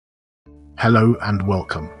Hello and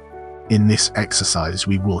welcome. In this exercise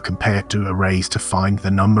we will compare two arrays to find the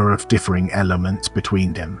number of differing elements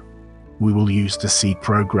between them. We will use the C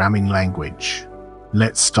programming language.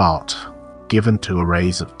 Let's start. Given two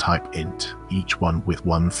arrays of type int, each one with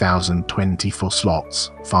 1024 slots,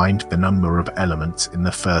 find the number of elements in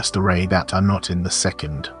the first array that are not in the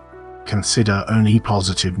second. Consider only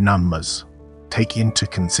positive numbers. Take into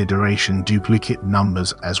consideration duplicate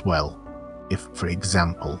numbers as well. If, for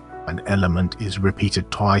example, an element is repeated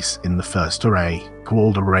twice in the first array,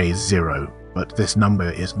 called array 0, but this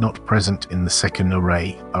number is not present in the second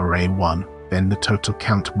array, array 1, then the total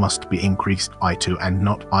count must be increased by 2 and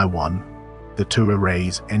not by 1. The two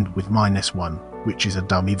arrays end with -1, which is a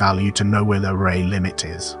dummy value to know where the array limit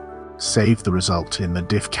is. Save the result in the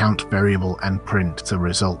diff count variable and print the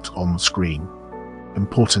result on the screen.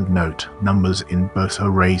 Important note, numbers in both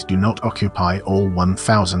arrays do not occupy all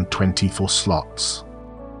 1024 slots.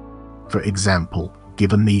 For example,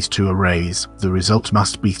 given these two arrays, the result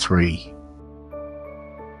must be 3.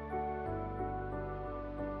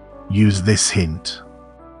 Use this hint.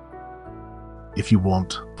 If you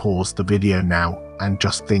want, pause the video now and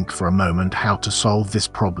just think for a moment how to solve this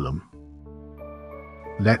problem.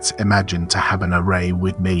 Let's imagine to have an array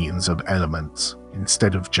with millions of elements,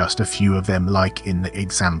 instead of just a few of them like in the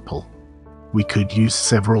example. We could use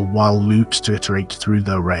several while loops to iterate through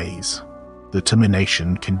the arrays. The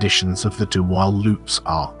termination conditions of the two while loops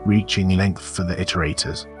are reaching length for the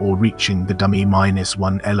iterators, or reaching the dummy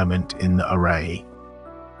 -1 element in the array.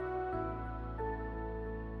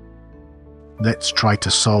 Let's try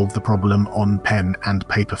to solve the problem on pen and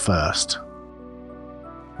paper first.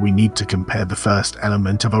 We need to compare the first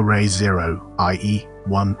element of array 0, i.e.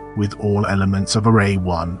 1, with all elements of array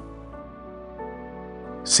 1.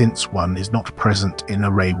 Since 1 is not present in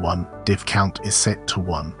array 1, diff count is set to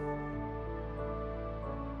 1.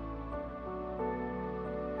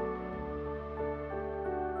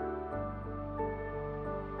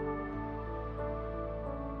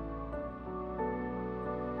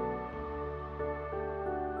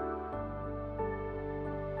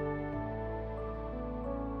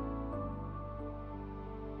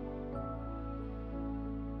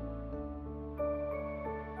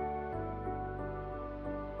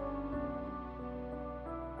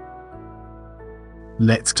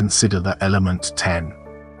 Let's consider the element 10.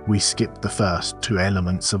 We skip the first two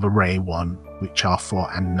elements of array 1, which are 4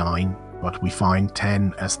 and 9, but we find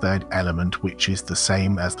 10 as third element, which is the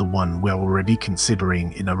same as the one we're already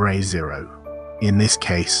considering in array 0. In this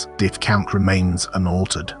case, diff count remains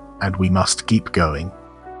unaltered, and we must keep going.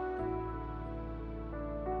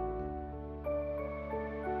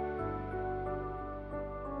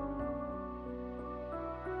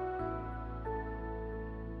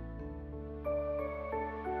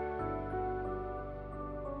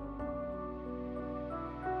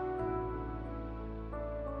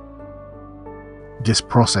 This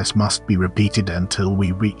process must be repeated until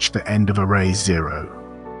we reach the end of array 0.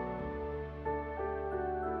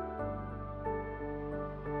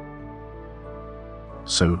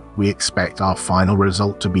 So, we expect our final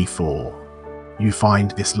result to be 4. You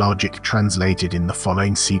find this logic translated in the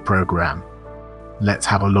following C program. Let's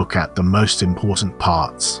have a look at the most important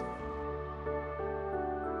parts.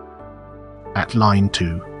 At line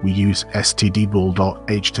 2, we use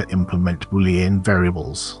stdbool.h to implement Boolean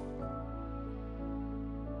variables.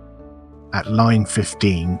 At line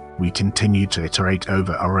 15, we continue to iterate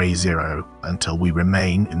over array 0 until we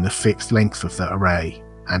remain in the fixed length of the array,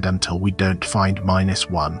 and until we don't find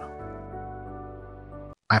 -1.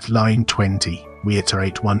 At line 20, we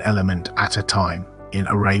iterate one element at a time in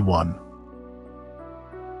array 1.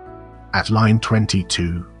 At line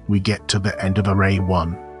 22, we get to the end of array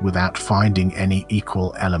 1 without finding any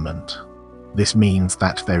equal element. This means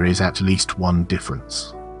that there is at least one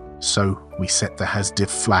difference. So, we set the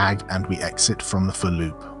hasDiff flag and we exit from the for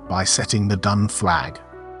loop by setting the done flag.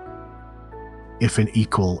 If an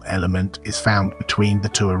equal element is found between the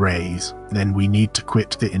two arrays, then we need to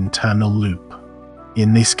quit the internal loop.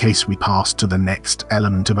 In this case, we pass to the next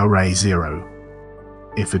element of array 0.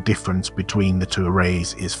 If a difference between the two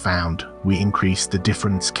arrays is found, we increase the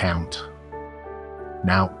difference count.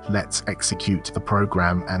 Now, let's execute the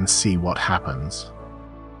program and see what happens.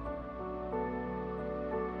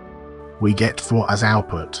 We get 4 as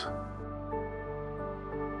output.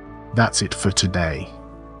 That's it for today.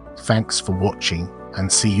 Thanks for watching,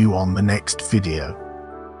 and see you on the next video.